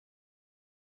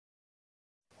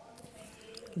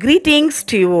Greetings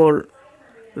to you all.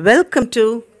 Welcome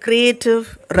to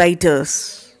Creative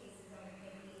Writers.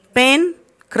 Pen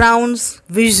crowns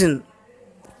vision.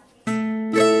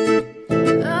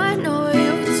 I know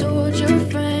you told your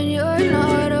friend you're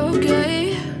not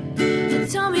okay. And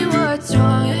tell me what's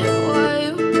wrong and why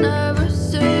you never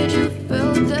said you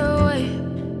felt that way.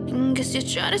 And guess you're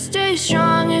trying to stay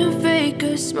strong and fake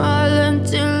a smile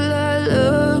until I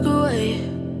look away.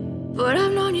 But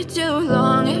I've known you too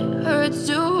long, it hurts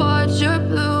to watch your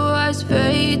blue eyes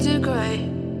fade to gray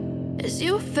as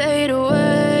you fade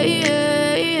away.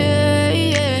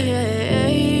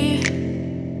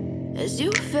 As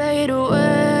you fade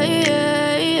away.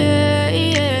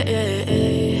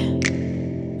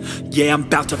 Yeah, I'm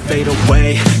about to fade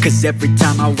away, cause every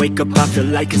time I wake up I feel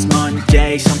like it's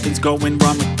Monday. Something's going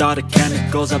wrong with all the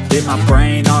chemicals up in my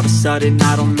brain. All of a sudden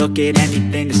I don't look at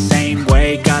anything the same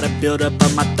way. Got a buildup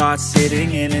of my thoughts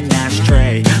sitting in an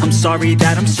ashtray. I'm sorry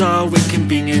that I'm so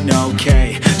inconvenient,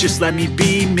 okay. Just let me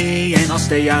be me and I'll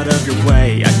stay out of your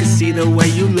way. I can see the way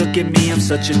you look at me, I'm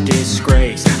such a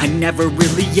disgrace. I never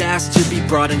really asked to be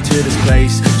brought into this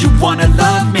place. You wanna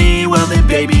love me? Well then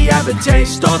baby I have a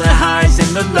taste. All the highs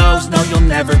and the lows, no you'll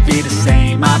never be the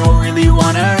same. I don't really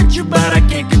wanna hurt you but I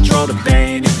can't control the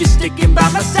pain. If you're sticking by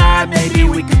my side maybe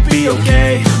we could be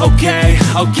okay.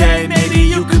 Okay, maybe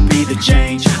you could be the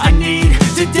change I need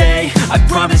today. I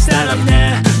promise that I've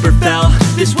never felt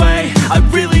this way. I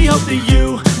really hope that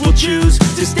you will choose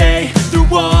to stay through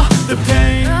all the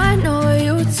pain. I know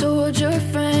you told your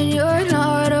friend you're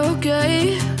not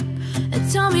okay.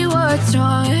 And tell me what's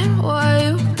wrong and why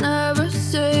you never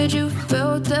said you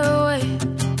felt that way.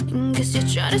 And guess you're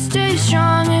trying to stay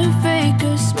strong and fake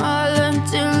a smile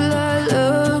until I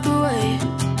look away.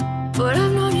 But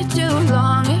I've known you too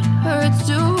long, it hurts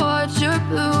to watch your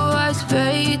blue eyes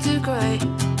fade to gray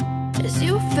as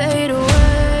you fade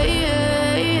away.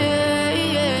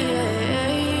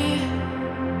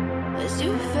 As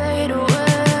you fade away.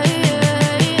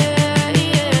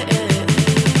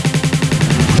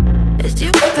 As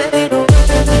you fade away.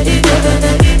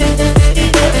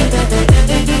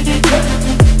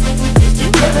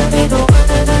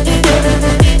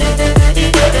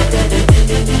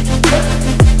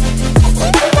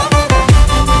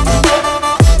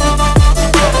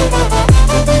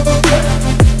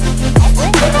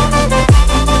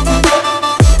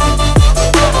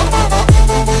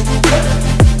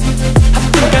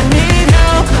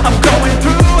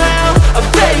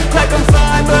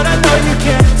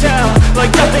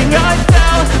 Like nothing I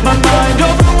felt, my mind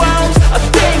overwhelms. I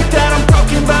think that I'm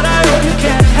broken, but I hope you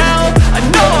can't help. I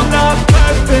know I'm not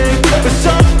perfect, but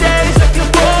some days I feel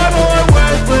far more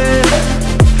worthless.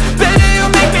 Baby, you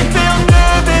make me feel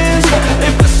nervous.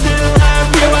 If I still have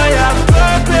you, I have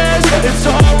purpose. It's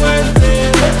all worth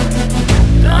it.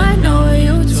 I know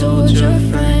you told your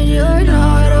friend you're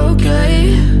not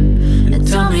okay. And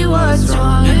tell me what's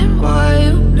wrong and why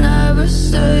you never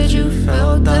said you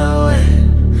felt that way.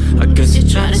 I guess you're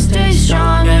trying to stay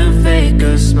strong and fake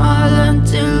a smile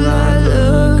until I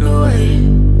look away.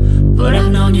 But I've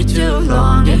known you too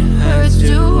long, it hurts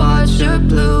to watch your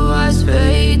blue eyes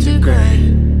fade to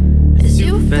gray as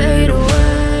you fade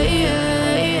away.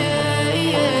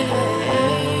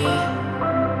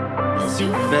 As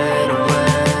you fade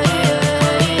away.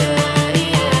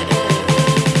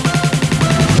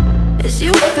 As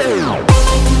you fade away.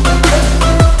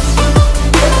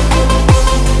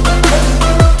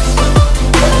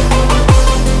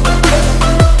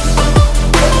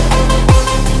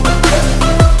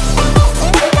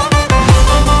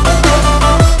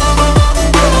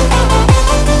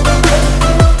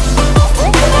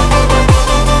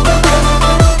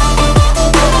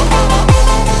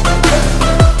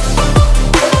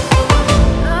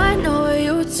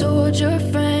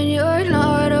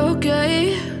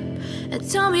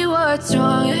 Tell me what's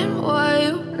wrong and why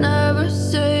you never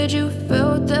said you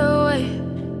felt that way.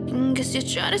 And guess you're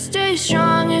trying to stay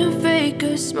strong and fake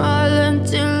a smile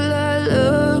until I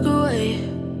look away.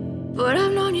 But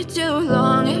I've known you too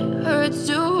long, it hurts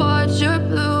to watch your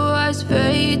blue eyes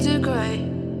fade to gray.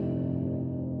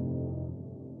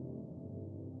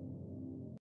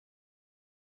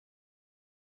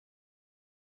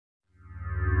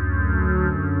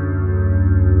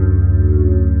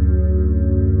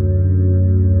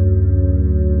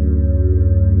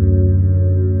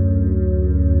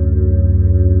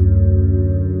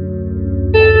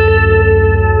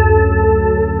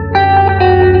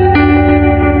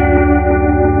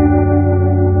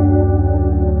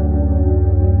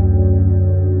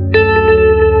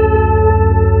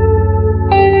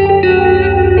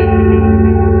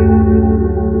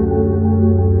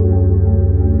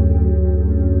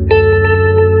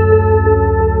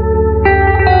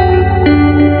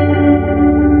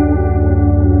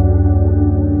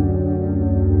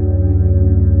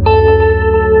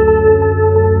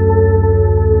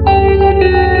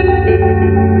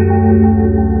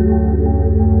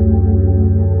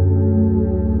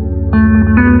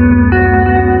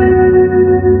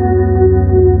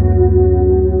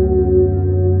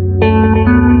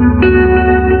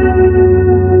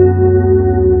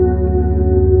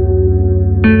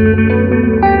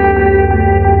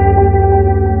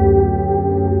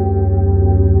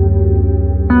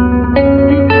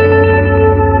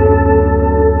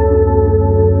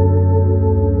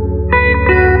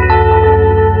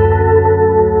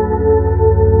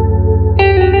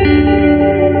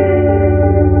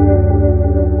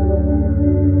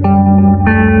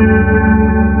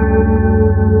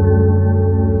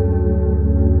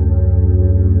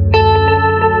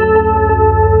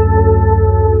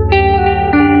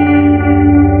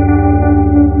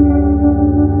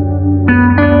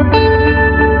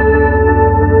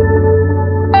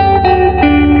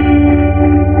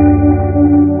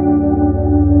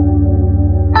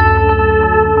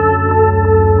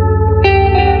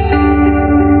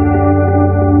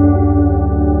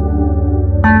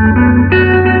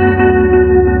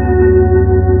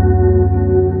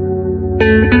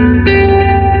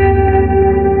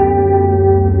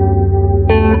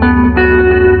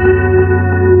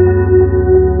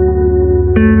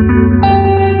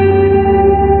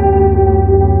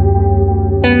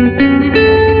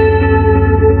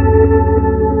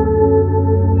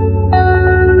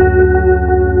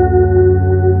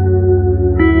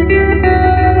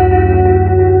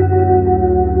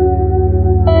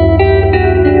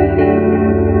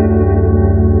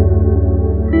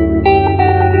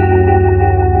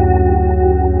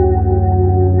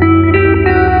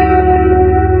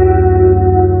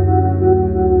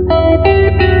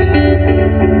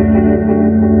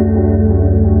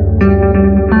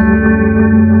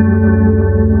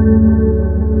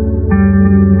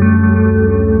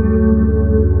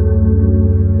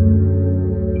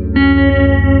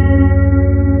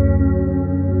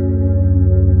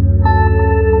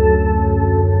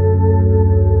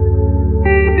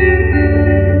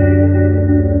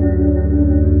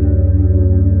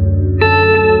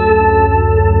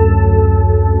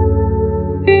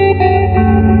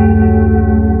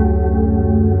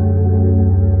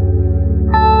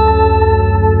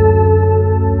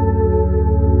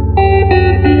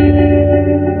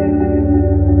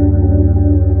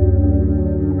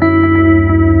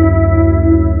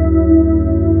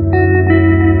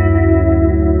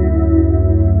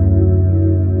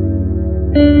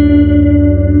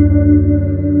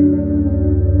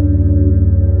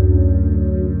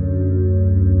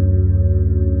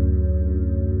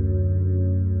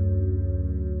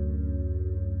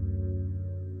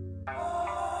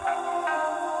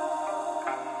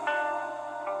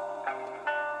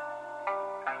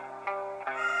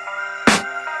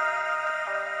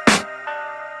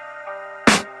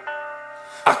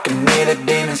 I can hear the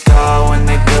demons call when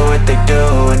they do what they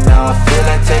do. And now I feel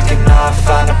like taking off,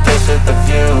 find a place with a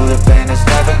view. The pain is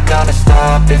never gonna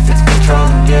stop if it's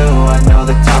controlling you. I know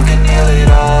that time can heal it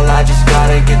all, I just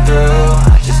gotta get through.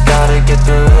 I just gotta get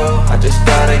through, I just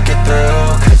gotta get through.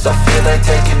 Cause I feel like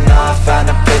taking off, find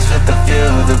a place with a view.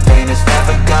 The pain is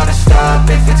never gonna stop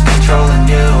if it's controlling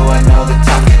you. I know that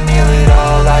time can heal it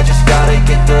all, I just gotta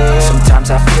get through.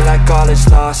 Sometimes I feel like all is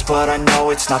lost, but I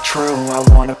know it's not true. I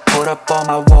wanna put up all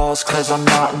my walls cause I'm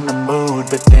not in the mood,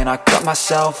 but then I cut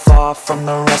myself off from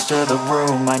the rest of the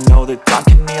room. I know that time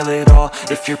can heal it all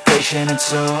if you're patient and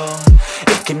soon.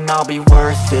 It can all be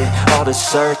worth it, all the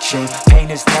searching. Pain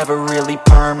is never really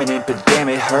permanent, but damn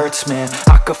it hurts, man.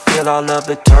 I could feel all of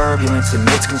the turbulence and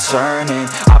it's concerning.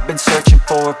 I've been searching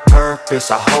for a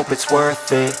purpose, I hope it's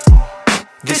worth it.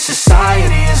 This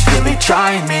society is really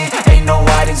trying me. Ain't no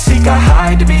hide and seek, I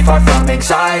hide to be far from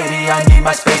anxiety. I need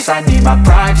my space, I need my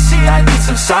privacy. I need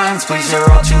some silence, please, you're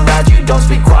all too loud. You don't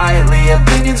speak quietly,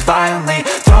 opinions violently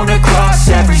thrown across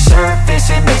every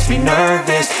surface. It makes me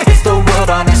nervous, is the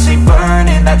world honestly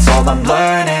burning? That's all I'm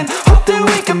learning. Hope that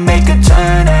we can make a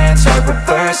turn and start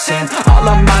reversing all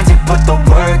our minds and put the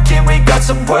work in. We got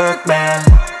some work, man.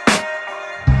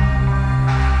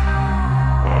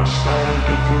 I started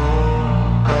to do.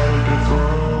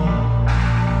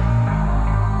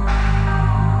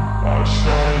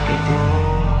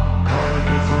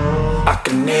 I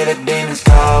can hear the demons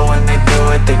call when they do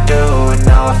what they do. And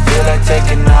now I feel like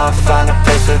taking off, find a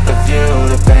place with a view.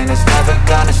 The pain is never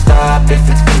gonna stop if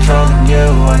it's controlling you.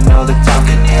 I know that time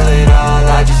can heal it all,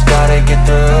 I just gotta get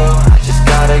through. I just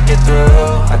gotta get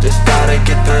through, I just gotta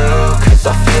get through. Cause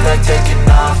I feel like taking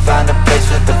off, find a place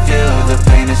with a view. The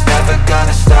pain is never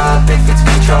gonna stop if it's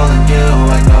controlling you.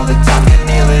 I know that time can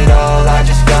heal it all, I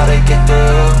just gotta get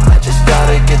through. I just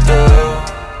gotta get through.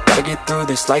 Gotta get through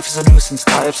this, life is a nuisance,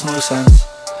 tie up some loose ends.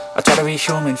 I try to be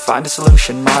human, find a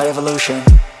solution, my evolution.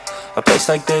 A place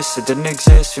like this, it didn't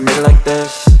exist, we made it like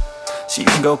this. So you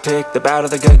can go pick the bad or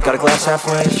the good, got a glass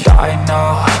halfway. I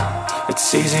know,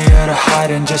 it's easier to hide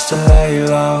than just to lay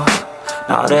low.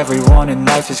 Not everyone in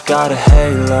life has got a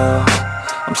halo.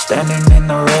 I'm standing in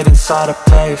the red inside a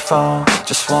payphone,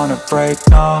 just wanna break,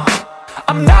 no.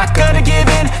 I'm not gonna give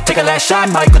in, take a last shot,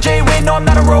 Michael J. Win. No, I'm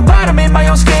not a robot, I'm in my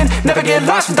own skin. Never get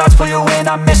lost when thoughts pull you in.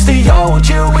 I miss the old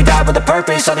you, we died with a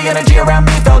purpose. All the energy around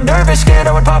me felt nervous, scared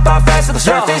I would pop out fast to the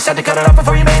surface. Had to cut it off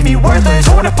before you made me worthless.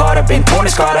 Torn apart, I've been torn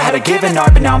and scarred. I had a given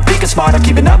art, but now I'm thinking smart. I'm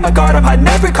keeping up my guard, I'm hiding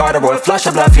every card. A royal flush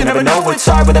of love, you never know what's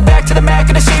hard. With a back to the mat,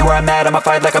 gonna see where I'm at. I'ma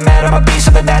fight like I'm mad, I'ma be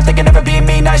something that they can never be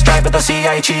me. Nice try, but they'll see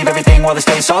I achieve everything while they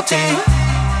stay salty.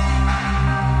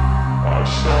 I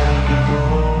started to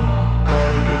go.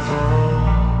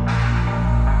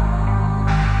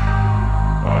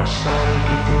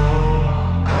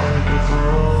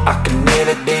 I can hear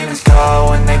the demons call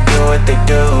when they do what they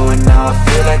do. And now I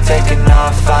feel like taking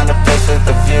off, find a place with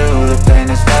a view. The pain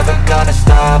is never gonna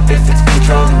stop if it's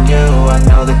controlling you. I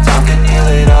know that time can heal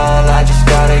it all, I just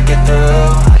gotta get through.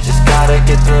 I just gotta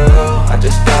get through, I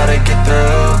just gotta get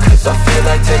through. Cause I feel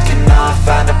like taking off,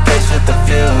 find a place with a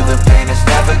view. The pain is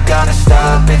never gonna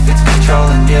stop if it's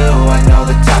controlling you. I know